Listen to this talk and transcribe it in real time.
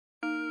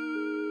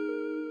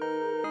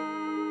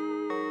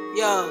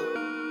Yo,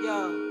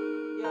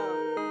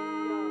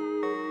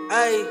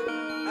 ay,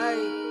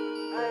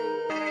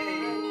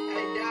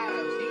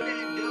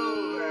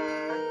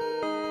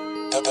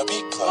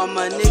 all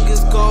my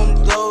niggas gon'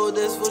 blow,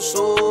 this for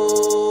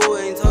sure.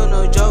 Ain't told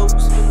no jokes,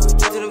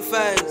 just to them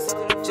facts.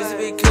 Just to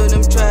be killing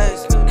them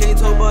tracks. Can't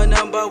talk about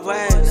nothing but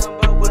wax.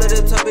 What at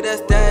the top of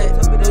that's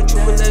that. No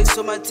triple legs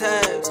on my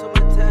tabs.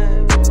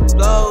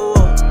 Blow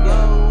up,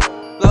 yo.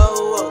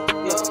 Blow up,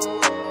 yo.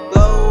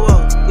 Blow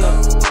up, yo.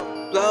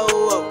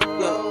 Blow up,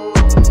 yo.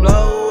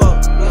 Blow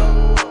up, yo.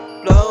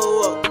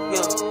 Blow up,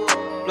 yo.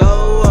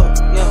 Blow up,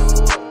 yo.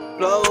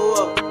 Blow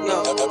up, yo.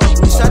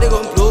 Shawty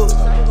gon' blow.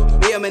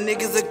 Me and my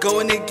niggas are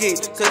going again.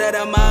 So that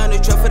I'm out on the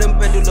trap for them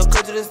pendulum.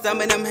 Come to the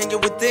stomach and I'm hanging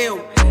with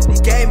them. They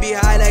can't be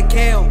high like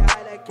Cam.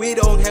 We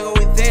don't hang out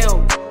with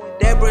them.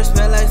 That breath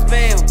smell like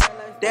spam.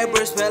 That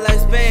breath smell like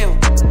spam.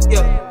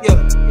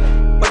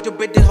 Yeah. But you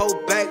bit the whole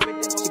back.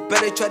 She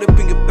better try to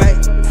bring it back.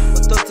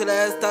 But talk till the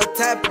ass start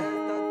tapping.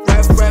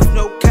 Rap,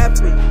 no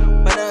capping.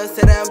 But I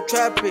said that I'm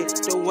trapping.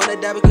 Don't wanna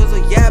die because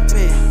of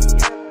yapping.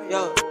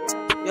 Yo.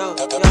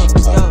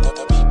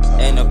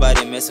 Ain't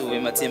nobody messing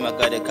with my team, I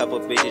got a couple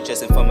bitches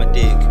chasing for my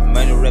dick.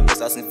 Many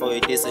rappers asking for a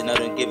diss and I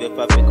don't give a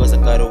fuck because I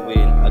gotta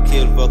win. I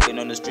killed walking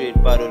on the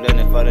street, battle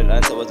and falling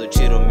answer was a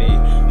cheat on me.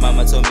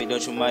 Mama told me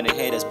don't you mind the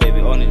haters, baby,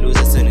 only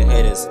losers and the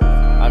haters.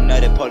 I'm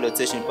not a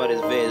politician, but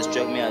it's vast,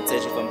 drug me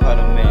attention from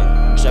parliament.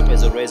 I'm sharp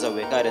as a razor,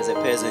 with hard as a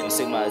peasant. You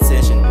seek my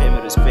attention, pay me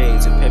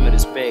respect, you pay me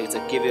respect. I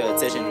give you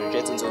attention,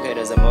 rejecting to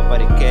haters, I'm up by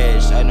the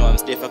cash. I know I'm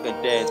stiff, I can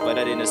dance, but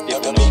I didn't stiff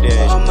with no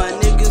dash. All my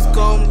niggas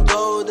gon'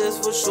 blow, this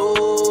for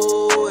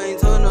sure. Ain't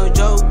told no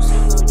jokes,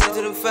 just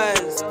to them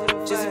facts.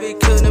 Just to be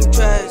killing them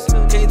tracks.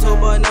 Can't talk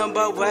about nothing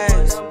but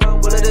wax.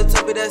 What at the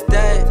top of that's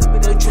that.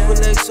 No triple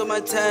legs on my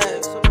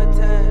tabs.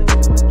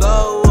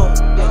 Blow up,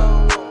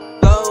 yo.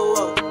 Blow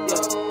up, yo.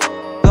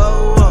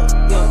 Blow up,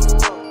 yo.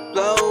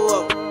 Blow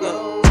up, yo.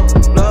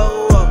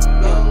 Blow up,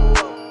 yo.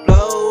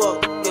 Blow up,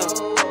 yo.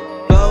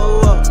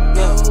 Blow up,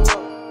 yo.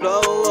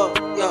 Blow up,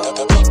 yo.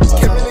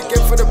 Came in the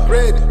game for the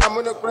bread. I'm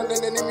on the grind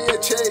and enemy a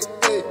check.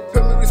 Hey,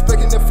 put me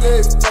respect in the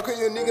flesh. How can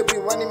your nigga be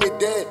wanting me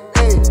dead?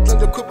 Hey, turn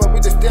the coupe up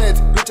with the stats.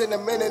 Bitch and a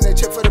man and I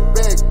check for the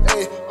bag.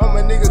 Hey, all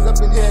my niggas up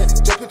in here.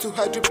 Jumping too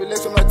high, dripping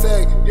legs on my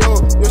tag. Yo,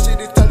 your shit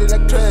is sounding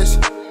like trash.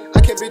 I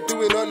can't be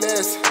doing no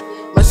less.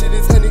 My shit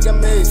is any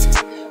maze.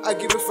 I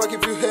give a fuck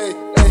if you hate.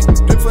 Hey,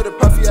 do for the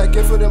puffy, I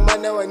get for the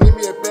money. Now I need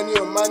me a penny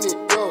of money.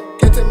 Yo,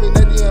 can't tell me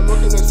nothing. I'm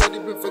working on side,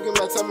 been fucking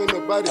my time with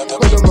nobody.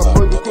 Call on my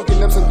boy, we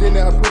cooking up some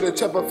dinner. I put a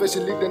chop on fish,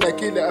 leave, then I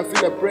kill it. I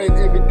feel a bread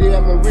every day.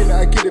 I'm a winner.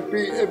 I get a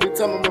beat every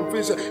time I'm on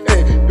fisher.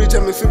 Hey, bitch,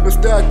 I'm a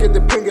superstar. I get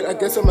the pringle. I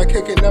guess on my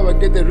cake and now I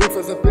get the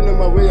reefers. I've been on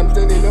my way. I'm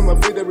standing on my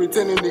feet. I'm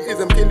returning the ease.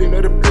 I'm killing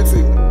all the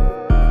places.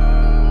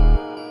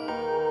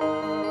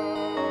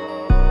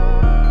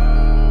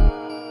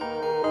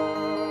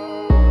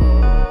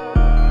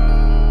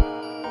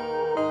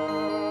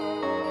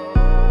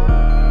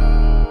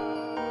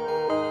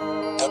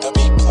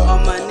 All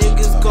my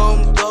niggas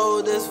gon'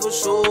 blow, this for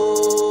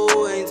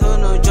sure. Ain't told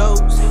no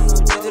jokes,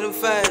 just to them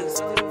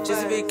facts.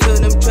 Just to be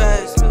killing them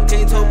tracks.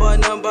 Can't talk about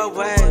nothing but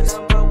wax.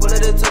 What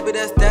at the top of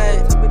that's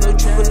that. No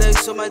triple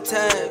legs on my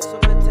tabs.